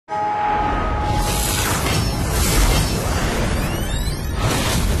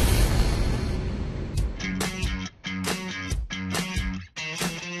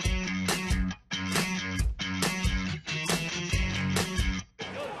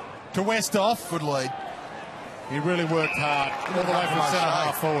to Westhoff. Good lead. He really worked hard all the way from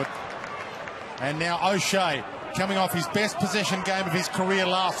centre-half forward. And now O'Shea coming off his best possession game of his career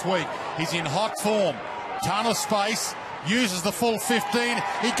last week. He's in hot form. Ton of space. Uses the full 15.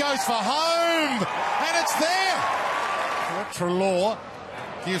 He goes for home. And it's there. Treloar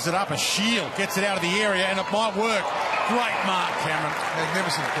gives it up. A shield. Gets it out of the area and it might work. Great mark, Cameron.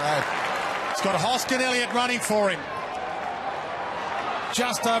 Magnificent grab. He's got Hoskin Elliott running for him.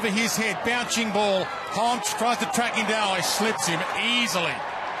 Just over his head. Bouncing ball. Honch tries to track him down. He slips him easily.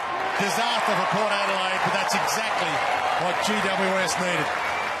 Disaster for Port Adelaide, but that's exactly what GWS needed.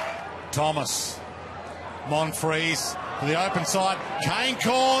 Thomas. Monfries to the open side. Kane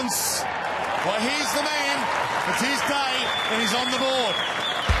Corns. Well, here's the man. It's his day, and he's on the board.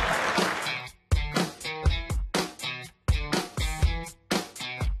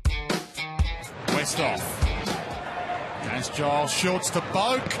 Westhoff. Against Giles. Schultz to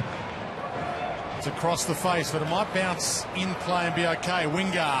Boak. It's across the face, but it might bounce in play and be okay.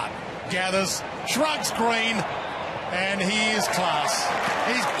 Wingard gathers, shrugs Green, and he is class.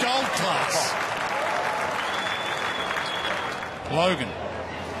 He's gold class. Logan.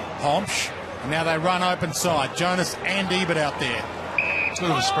 Homsch. And now they run open side. Jonas and Ebert out there. It's a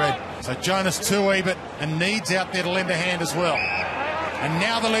bit of a spread. So Jonas to Ebert and Needs out there to lend a hand as well. And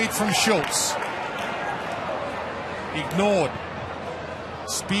now the lead from Schultz. Ignored.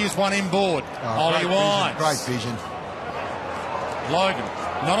 Spears one inboard. Ollie Wines. Great vision. Logan,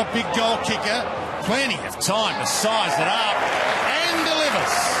 not a big goal kicker. Plenty of time to size it up and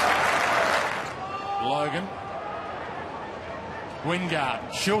delivers. Logan.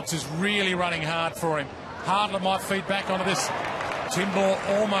 Wingard. Schultz is really running hard for him. Hartlett might feed back onto this. Timber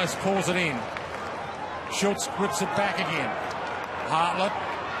almost pulls it in. Schultz grips it back again. Hartlett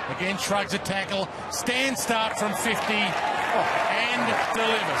again shrugs a tackle. Stand start from 50 and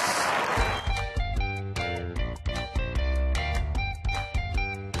delivers.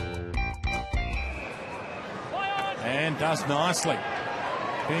 And does nicely.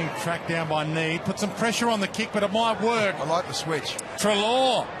 Being tracked down by Need. Put some pressure on the kick, but it might work. I like the switch.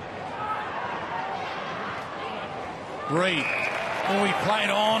 Treloar. Reed. Oh, he played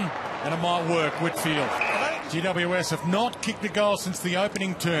on, and it might work. Whitfield. GWS have not kicked a goal since the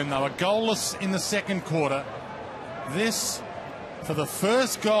opening term. They were goalless in the second quarter. This for the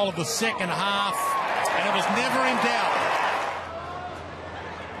first goal of the second half, and it was never in doubt.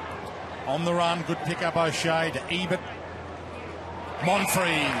 On the run, good pick-up O'Shea to Ebert.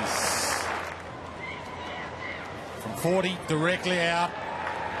 Monfries. From 40, directly out.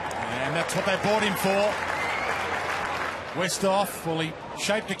 And that's what they bought him for. Westhoff, well, he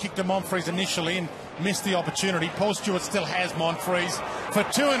shaped a kick to Monfries initially and missed the opportunity. Paul Stewart still has Monfries for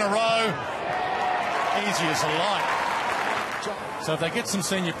 2 in a row. Easy as a light. So if they get some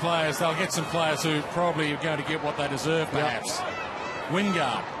senior players, they'll get some players who probably are going to get what they deserve, perhaps.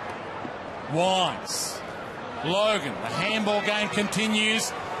 Wingard. Wines. Logan. The handball game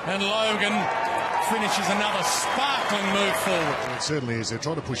continues, and Logan finishes another sparkling move forward. Well, it certainly is. They're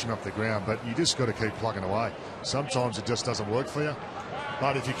trying to push him up the ground, but you just got to keep plugging away. Sometimes it just doesn't work for you.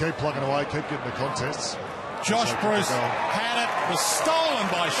 But if you keep plugging away, keep getting the contests. Josh Bruce had it, was stolen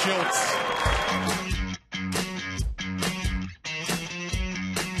by Schultz.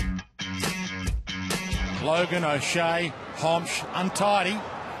 Logan, O'Shea, Homsch, untidy.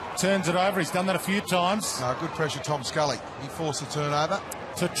 Turns it over. He's done that a few times. Good pressure, Tom Scully. He forced the turnover.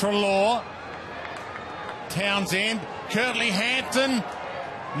 To Treloar. Townsend. Kirtley Hampton.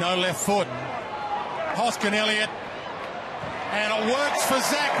 No left foot. Hoskin Elliott. And it works for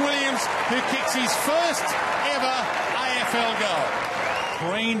Zach Williams, who kicks his first ever AFL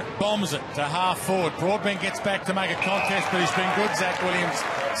goal. Green bombs it to half forward. Broadbent gets back to make a contest, but he's been good, Zach Williams,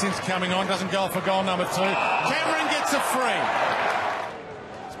 since coming on. Doesn't go for goal number 2. Cameron gets a free.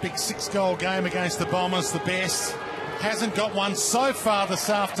 Big 6-goal game against the Bombers, the best. Hasn't got one so far this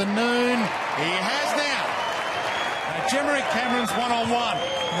afternoon. He has now. Jemerick Cameron's one-on-one.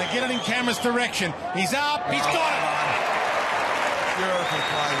 And they get it in Cameron's direction. He's up. He's got it. Beautiful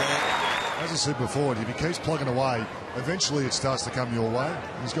play there. As I said before, if he keeps plugging away, eventually it starts to come your way.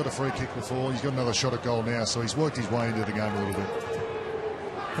 He's got a free kick before. He's got another shot at goal now, so he's worked his way into the game a little bit.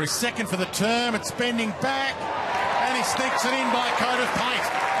 For his second for the term, it's bending back. And he sneaks it in by a coat of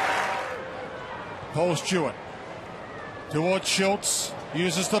paint. Paul Stewart towards Schultz,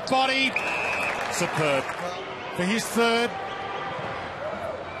 uses the body. Superb. For his third.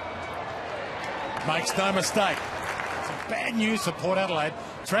 Makes no mistake. Some bad news for Port Adelaide.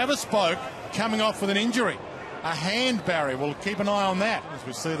 Travis Boak coming off with an injury. A hand barrier. We'll keep an eye on that as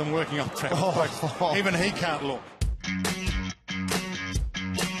we see them working on Travis Boak. Even he can't look.